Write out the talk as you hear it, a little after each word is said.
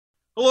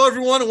Hello,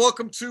 everyone, and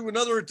welcome to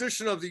another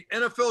edition of the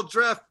NFL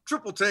Draft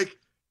Triple Take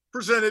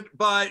presented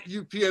by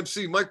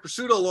UPMC. Mike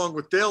Pursuto, along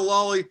with Dale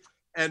Lawley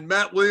and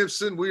Matt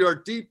Williamson. We are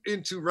deep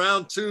into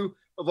round two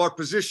of our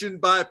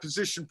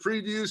position-by-position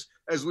previews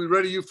as we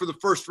ready you for the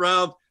first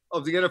round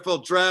of the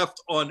NFL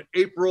Draft on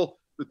April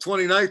the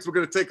 29th. We're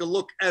going to take a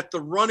look at the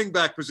running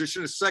back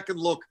position, a second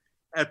look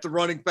at the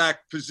running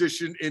back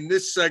position in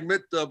this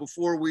segment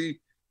before we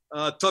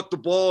tuck the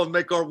ball and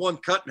make our one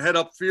cut and head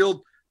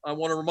upfield. I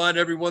want to remind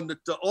everyone that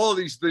all of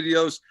these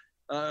videos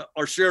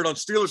are shared on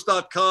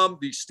Steelers.com,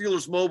 the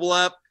Steelers mobile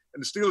app,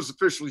 and the Steelers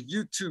official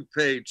YouTube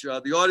page.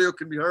 The audio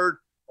can be heard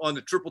on the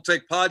Triple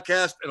Take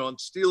podcast and on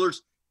Steelers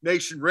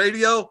Nation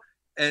Radio.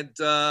 And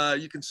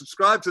you can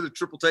subscribe to the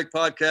Triple Take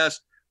podcast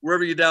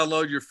wherever you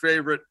download your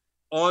favorite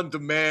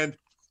on-demand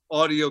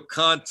audio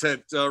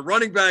content.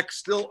 Running back,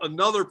 still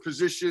another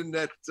position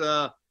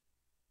that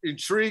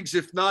intrigues,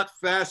 if not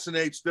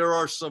fascinates. There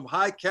are some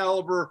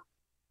high-caliber,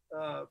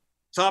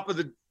 top of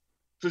the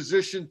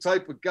position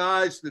type of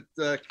guys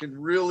that can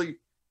really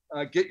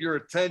get your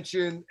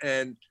attention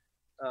and,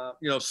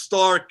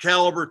 star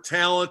caliber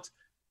talent.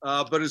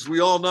 But as we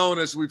all know, and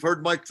as we've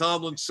heard Mike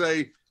Tomlin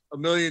say a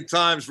million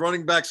times,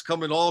 running backs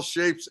come in all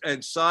shapes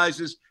and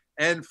sizes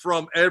and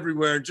from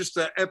everywhere. And just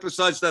to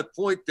emphasize that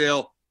point,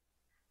 Dale,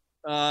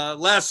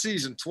 last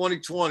season,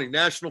 2020,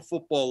 National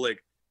Football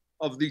League,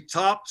 of the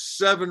top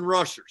 7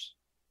 rushers,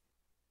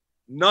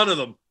 none of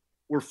them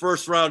were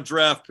first-round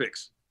draft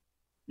picks.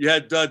 You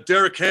had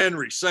Derrick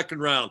Henry, second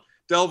round.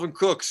 Delvin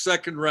Cook,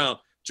 second round.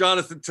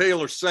 Jonathan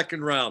Taylor,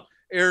 second round.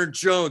 Aaron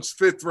Jones,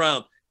 5th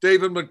round.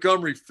 David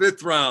Montgomery,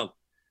 5th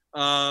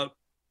round.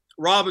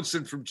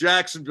 Robinson from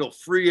Jacksonville,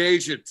 free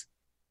agent.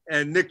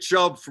 And Nick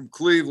Chubb from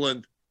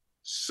Cleveland,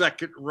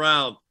 second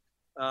round.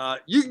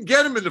 You can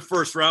get him in the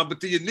first round, but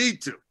do you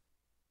need to?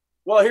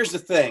 Well, here's the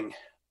thing.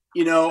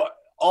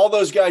 All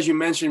those guys you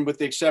mentioned, with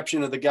the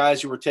exception of the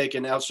guys who were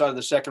taken outside of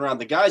the second round,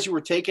 the guys who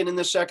were taken in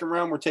the second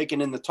round were taken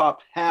in the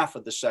top half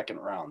of the second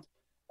round.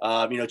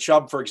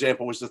 Chubb, for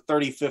example, was the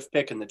 35th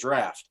pick in the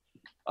draft.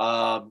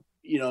 So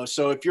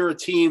if you're a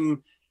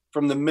team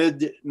from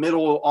the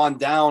middle on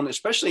down,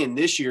 especially in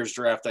this year's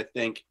draft, I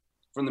think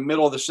from the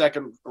middle of the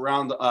second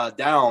round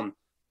down,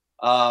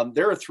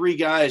 there are 3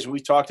 guys, and we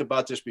talked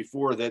about this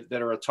before, that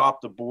are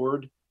atop the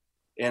board.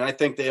 And I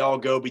think they all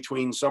go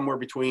somewhere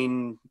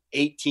between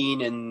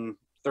 18 and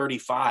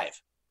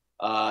 35.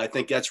 I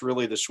think that's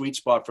really the sweet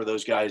spot for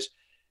those guys.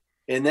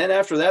 And then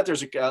after that,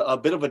 there's a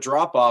bit of a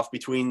drop off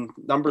between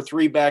number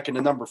 3 back and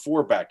the number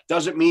 4 back.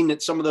 Doesn't mean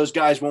that some of those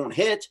guys won't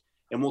hit,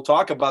 and we'll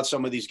talk about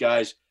some of these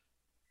guys.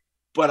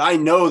 But I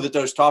know that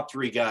those top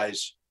 3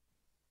 guys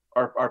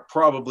are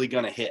probably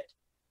going to hit.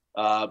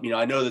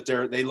 I know that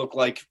they look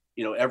like,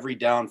 every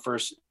down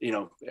backs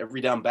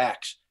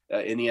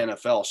in the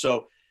NFL.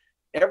 So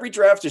every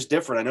draft is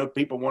different. I know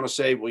people want to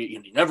say, well,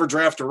 you never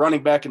draft a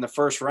running back in the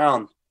first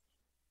round.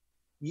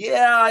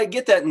 Yeah, I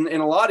get that in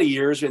a lot of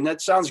years, and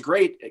that sounds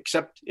great,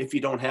 except if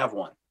you don't have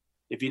one.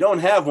 If you don't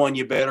have one,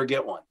 you better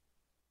get one.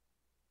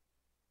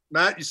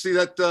 Matt, you see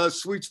that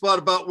sweet spot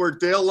about where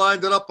Dale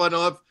lined it up? I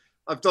know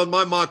I've done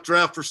my mock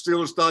draft for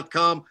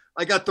Steelers.com.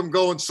 I got them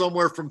going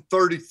somewhere from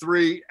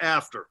 33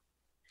 after.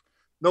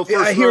 No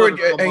first round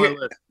on my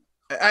list.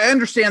 I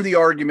understand the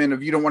argument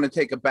of you don't want to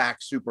take a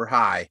back super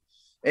high.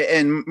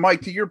 And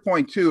Mike, to your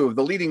point too, of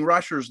the leading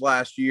rushers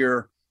last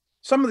year,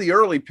 some of the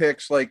early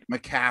picks like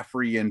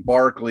McCaffrey and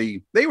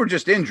Barkley, they were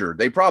just injured.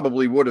 They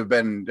probably would have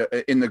been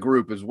in the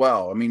group as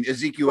well. I mean,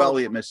 Ezekiel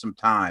Elliott missed some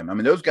time. I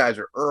mean, those guys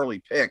are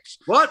early picks.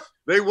 But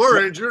they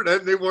were injured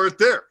and they weren't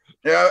there.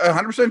 Yeah,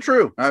 100%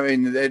 true. I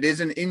mean, it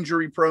is an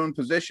injury-prone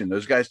position.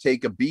 Those guys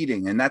take a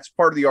beating, and that's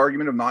part of the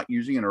argument of not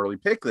using an early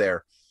pick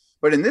there.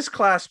 But in this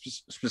class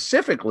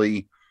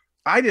specifically,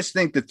 I just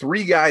think the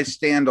 3 guys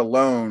stand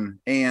alone,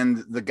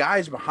 and the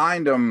guys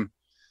behind them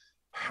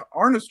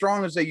aren't as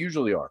strong as they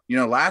usually are.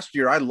 Last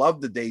year I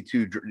loved the day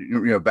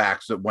 2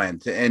 backs that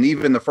went, and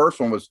even the first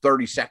one was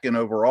 32nd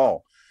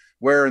overall.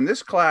 Where in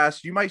this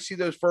class you might see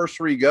those first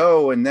 3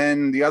 go, and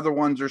then the other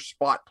ones are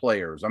spot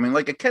players. I mean,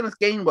 like a Kenneth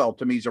Gainwell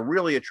to me is a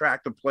really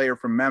attractive player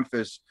from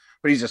Memphis,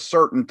 but he's a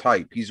certain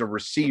type. He's a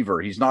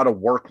receiver. He's not a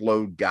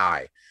workload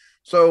guy.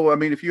 So, I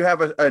mean, if you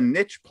have a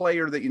niche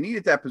player that you need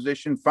at that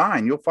position,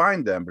 fine, you'll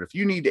find them. But if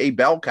you need a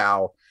bell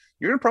cow,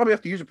 you're going to probably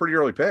have to use a pretty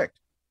early pick.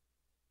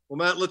 Well,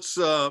 Matt,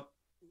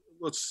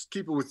 let's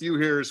keep it with you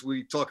here as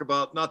we talk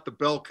about not the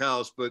bell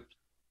cows, but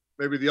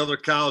maybe the other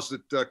cows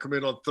that come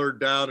in on third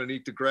down and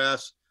eat the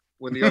grass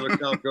when the other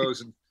cow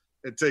goes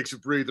and takes a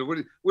breather. What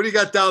do you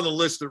got down the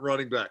list at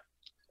running back?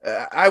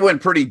 I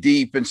went pretty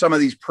deep, and some of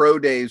these pro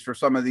days for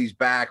some of these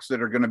backs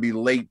that are going to be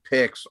late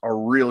picks are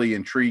really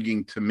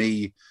intriguing to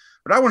me.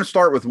 But I want to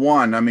start with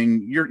one. I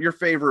mean, your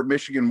favorite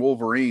Michigan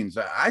Wolverines.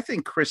 I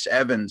think Chris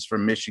Evans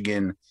from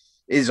Michigan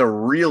is a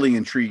really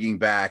intriguing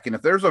back. And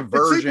if there's a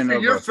version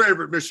of your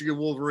favorite Michigan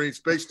Wolverines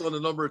based on the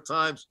number of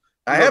times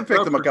I have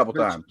picked them a couple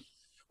times.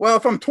 Well,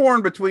 if I'm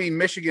torn between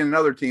Michigan and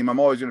another team, I'm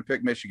always going to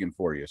pick Michigan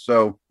for you.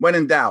 So when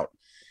in doubt,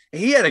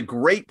 he had a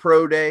great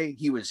pro day.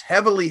 He was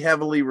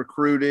heavily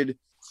recruited,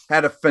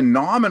 had a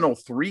phenomenal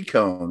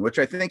 3-cone, which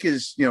I think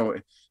is,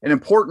 an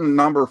important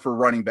number for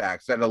running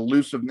backs, that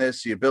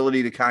elusiveness, the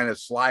ability to kind of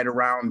slide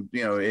around,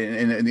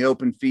 in the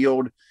open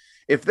field.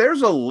 If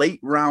there's a late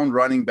round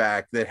running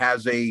back that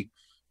has a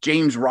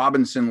James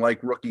Robinson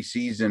like rookie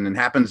season and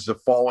happens to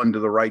fall into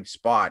the right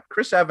spot,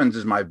 Chris Evans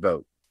is my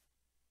vote.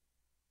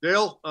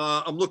 Dale,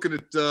 I'm looking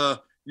at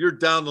your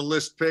down the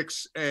list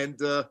picks, and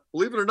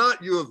believe it or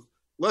not, you have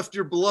left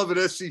your beloved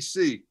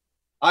SEC.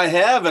 I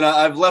have, and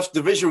I've left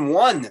Division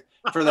I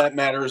for that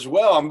matter as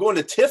well. I'm going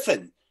to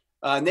Tiffin.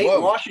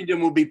 Nate Washington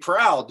will be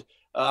proud.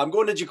 I'm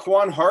going to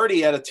Jaquan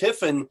Hardy out of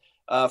Tiffin,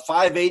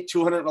 5'8",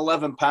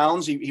 211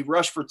 pounds. He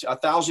rushed for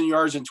 1,000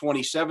 yards in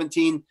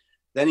 2017.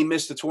 Then he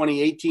missed the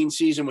 2018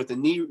 season with a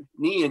knee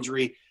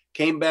injury,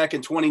 came back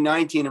in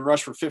 2019 and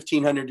rushed for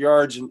 1,500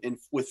 yards and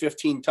with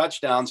 15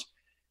 touchdowns.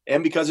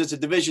 And because it's a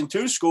Division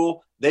II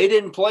school, they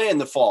didn't play in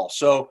the fall.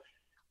 So,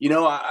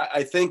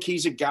 I think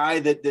he's a guy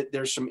that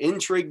there's some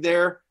intrigue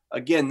there.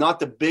 Again, not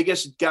the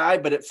biggest guy,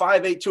 but at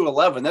 5'8",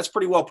 211, that's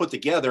pretty well put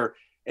together.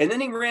 And then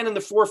he ran in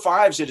the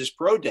 4.5s at his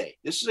pro day.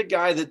 This is a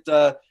guy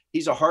that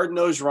he's a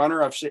hard-nosed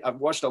runner. I've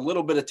watched a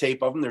little bit of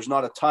tape of him. There's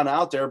not a ton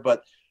out there,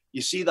 but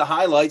you see the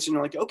highlights and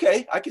you're like,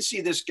 okay, I can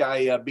see this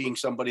guy being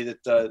somebody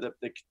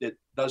that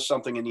does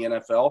something in the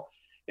NFL.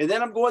 And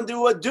then I'm going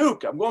to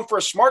Duke. I'm going for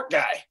a smart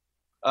guy.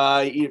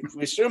 We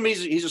assume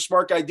he's a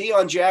smart guy.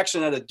 Deion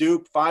Jackson at a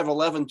Duke,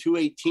 5'11",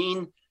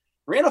 218,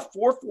 ran a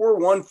 4.4,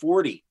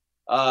 140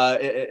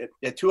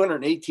 at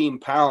 218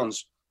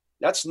 pounds.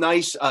 That's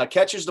nice.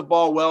 Catches the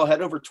ball well,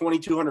 had over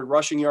 2,200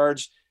 rushing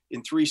yards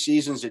in 3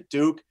 seasons at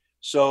Duke.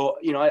 So,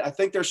 I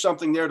think there's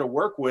something there to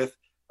work with.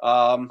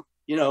 At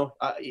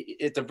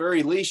the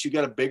very least, you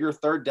got a bigger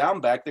third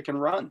down back that can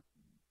run.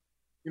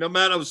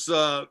 Matt, I was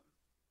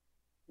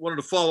wanted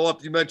to follow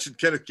up. You mentioned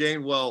Kenneth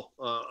Gainwell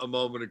a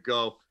moment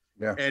ago.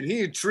 Yeah. And he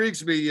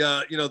intrigues me,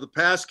 the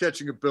pass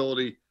catching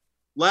ability.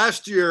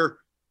 Last year,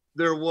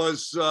 there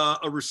was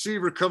a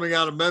receiver coming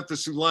out of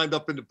Memphis who lined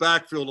up in the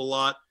backfield a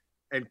lot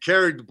and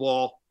carried the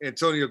ball,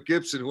 Antonio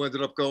Gibson, who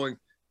ended up going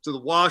to the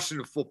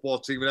Washington football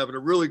team and having a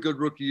really good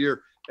rookie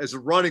year as a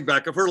running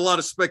back. I've heard a lot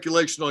of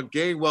speculation on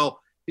Gainwell.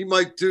 He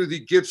might do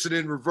the Gibson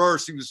in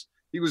reverse.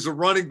 He was a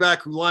running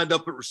back who lined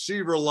up at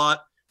receiver a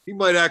lot. He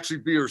might actually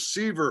be a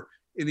receiver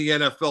in the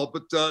NFL.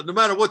 But no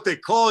matter what they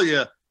call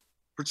you,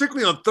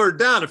 particularly on third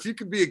down, if you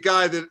can be a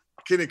guy that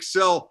can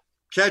excel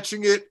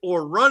catching it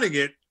or running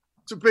it,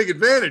 it's a big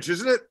advantage,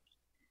 isn't it?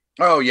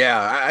 Oh,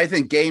 yeah. I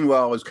think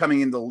Gainwell is coming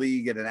into the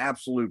league at an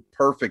absolute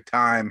perfect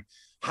time.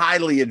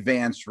 Highly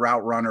advanced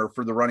route runner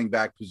for the running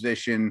back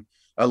position.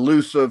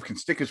 Elusive, can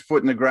stick his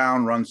foot in the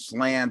ground, run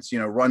slants,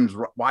 runs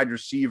wide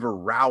receiver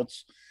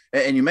routes.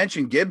 And you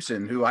mentioned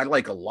Gibson, who I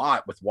like a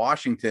lot with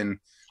Washington.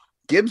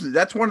 Gibson,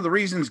 that's one of the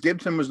reasons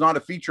Gibson was not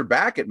a feature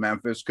back at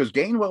Memphis, because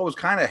Gainwell was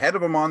kind of ahead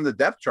of him on the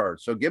depth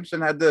chart. So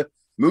Gibson had to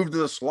move to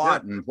the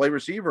slot and play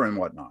receiver and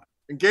whatnot.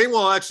 And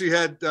Gainwell actually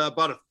had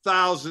about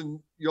 1,000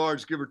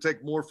 yards, give or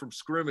take, more from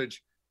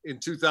scrimmage in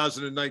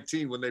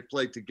 2019 when they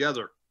played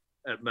together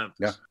at Memphis.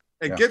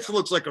 Yeah. And Gibson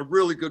looks like a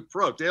really good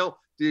pro. Dale,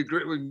 do you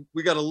agree?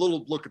 We got a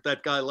little look at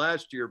that guy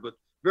last year, but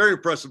very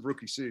impressive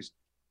rookie season.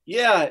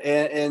 Yeah,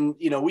 and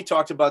we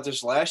talked about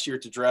this last year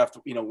to draft,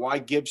 why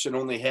Gibson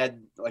only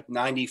had like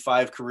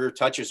 95 career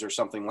touches or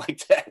something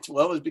like that.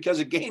 Well, it was because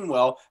of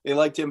Gainwell. They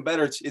liked him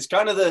better. It's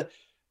kind of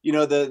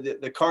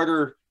the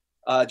Carter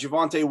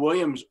Javonte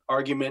Williams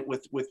argument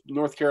with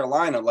North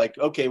Carolina. Like,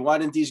 okay, why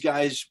didn't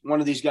one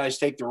of these guys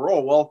take the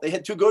role? Well, they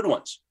had 2 good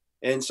ones.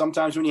 And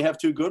sometimes when you have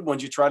 2 good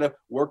ones, you try to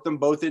work them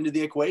both into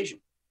the equation.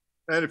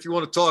 And if you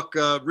want to talk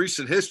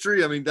recent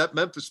history, I mean, that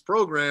Memphis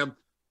program,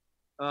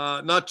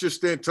 not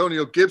just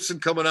Antonio Gibson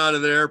coming out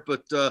of there,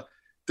 but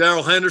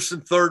Darrell Henderson,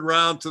 3rd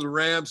round to the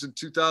Rams in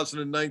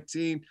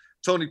 2019.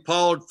 Tony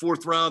Pollard,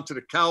 4th round to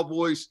the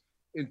Cowboys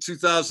in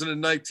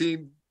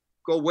 2019.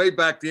 Go way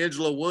back,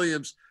 D'Angelo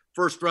Williams,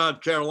 1st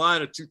round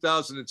Carolina,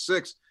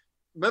 2006.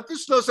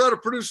 Memphis knows how to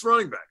produce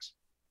running backs.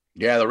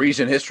 Yeah, the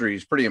recent history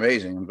is pretty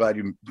amazing. I'm glad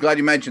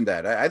you mentioned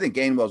that. I think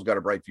Gainwell's got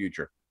a bright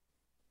future.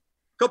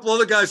 A couple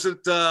other guys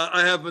that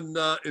I have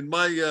in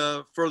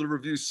my further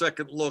review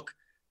second look.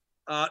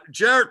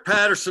 Jarrett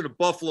Patterson of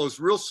Buffalo is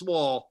real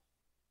small,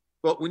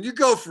 but when you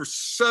go for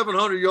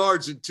 700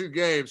 yards in 2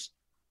 games,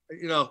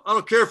 I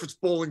don't care if it's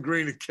Bowling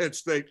Green and Kent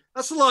State.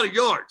 That's a lot of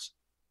yards.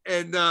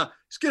 And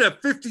he's going to have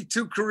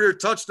 52 career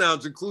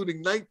touchdowns,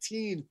 including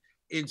 19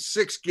 in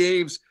 6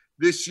 games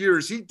this year.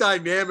 Is he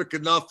dynamic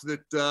enough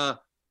that,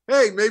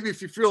 hey, maybe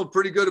if you're feeling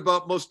pretty good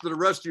about most of the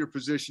rest of your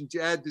positions,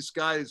 you add this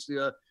guy as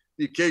the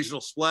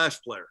occasional splash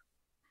player?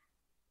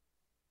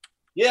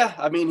 Yeah,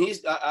 I mean,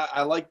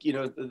 I like,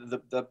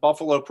 the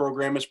Buffalo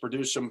program has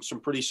produced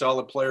some pretty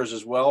solid players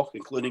as well,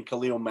 including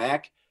Khalil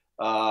Mack.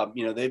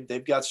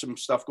 They've got some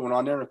stuff going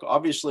on there.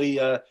 Obviously,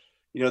 the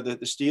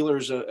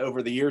Steelers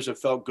over the years have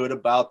felt good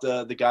about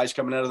the guys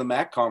coming out of the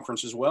MAC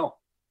conference as well.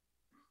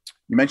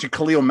 You mentioned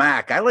Khalil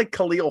Mack. I like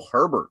Khalil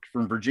Herbert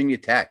from Virginia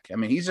Tech. I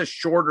mean, he's a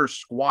shorter,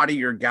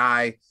 squattier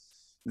guy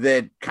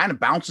that kind of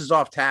bounces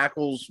off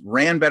tackles,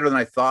 ran better than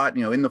I thought,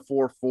 in the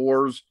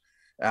 4.4s.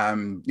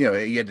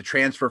 He had to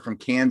transfer from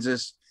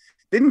Kansas,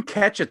 didn't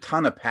catch a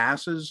ton of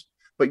passes,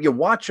 but you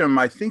watch him,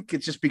 I think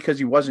it's just because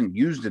he wasn't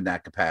used in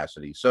that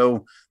capacity.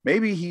 So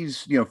maybe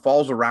he's,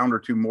 falls a round or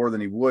two more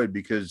than he would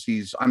because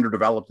he's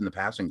underdeveloped in the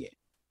passing game.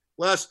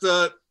 Last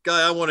guy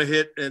I want to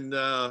hit, and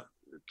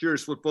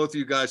curious what both of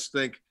you guys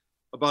think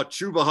about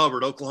Chuba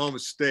Hubbard, Oklahoma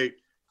State.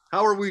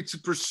 How are we to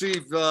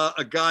perceive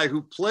a guy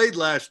who played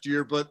last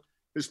year, but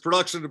his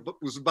production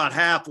was about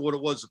half of what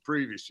it was the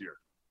previous year?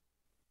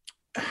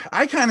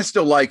 I kind of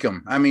still like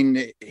him. I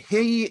mean,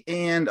 he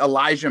and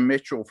Elijah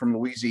Mitchell from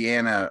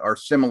Louisiana are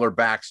similar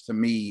backs to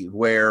me,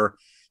 where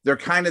they're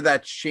kind of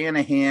that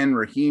Shanahan,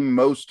 Raheem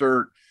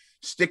Mostert,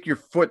 stick your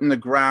foot in the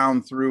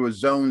ground through a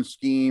zone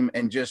scheme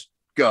and just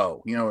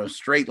go, a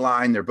straight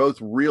line. They're both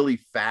really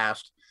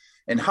fast.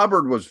 And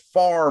Hubbard was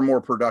far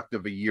more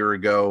productive a year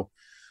ago,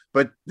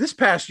 but this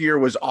past year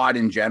was odd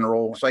in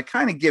general. So I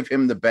kind of give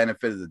him the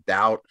benefit of the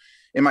doubt.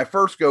 In my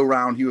first go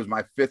round, he was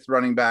my fifth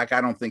running back.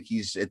 I don't think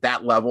he's at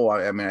that level.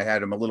 I mean, I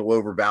had him a little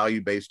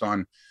overvalued based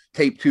on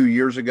tape 2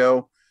 years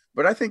ago,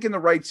 but I think in the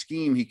right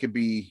scheme, he could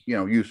be,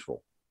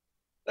 useful.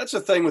 That's the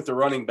thing with the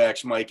running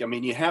backs, Mike. I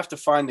mean, you have to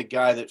find the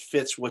guy that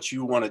fits what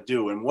you want to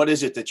do. And what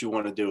is it that you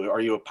want to do? Are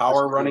you a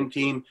power running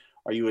team?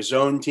 Are you a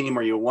zone team?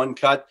 Are you a one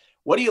cut?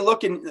 What are you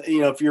looking,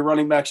 for your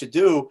running backs to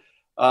do?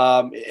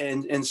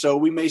 And so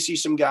we may see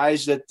some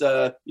guys that,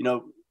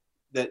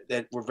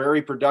 that were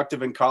very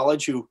productive in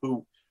college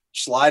who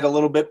slide a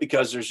little bit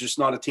because there's just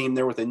not a team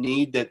there with a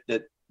need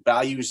that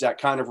values that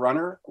kind of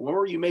runner.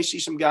 Or you may see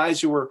some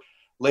guys who are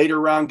later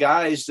round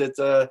guys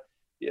that,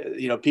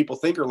 people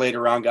think are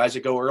later round guys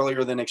that go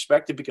earlier than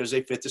expected because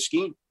they fit the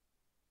scheme.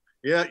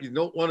 Yeah, you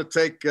don't want to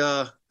take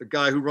a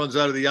guy who runs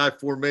out of the I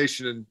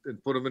formation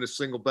and put him in a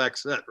single back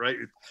set, right?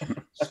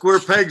 Square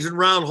pegs and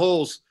round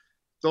holes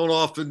don't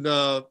often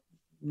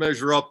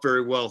measure up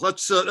very well.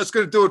 That's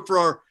going to do it for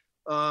our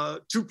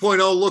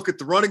 2.0 look at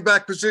the running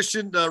back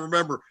position.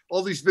 Remember,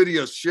 all these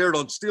videos shared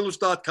on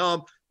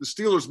Steelers.com, the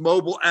Steelers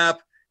mobile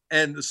app,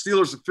 and the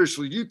Steelers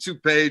official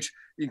YouTube page.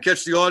 You can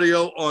catch the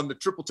audio on the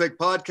Triple Take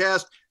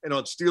podcast and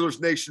on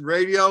Steelers Nation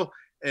Radio.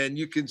 And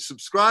you can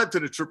subscribe to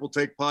the Triple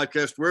Take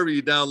podcast wherever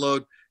you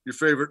download your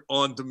favorite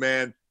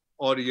on-demand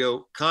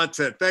audio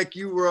content. Thank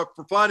you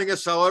for finding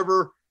us,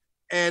 however,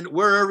 and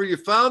wherever you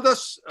found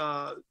us,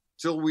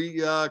 till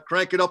we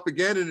crank it up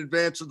again in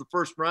advance of the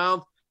first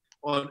round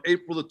on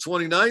April the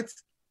 29th.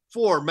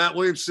 For Matt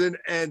Williamson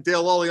and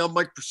Dale Lawley, I'm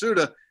Mike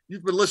Pursuta.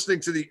 You've been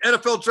listening to the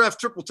NFL Draft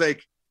Triple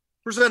Take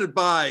presented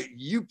by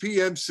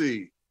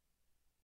UPMC.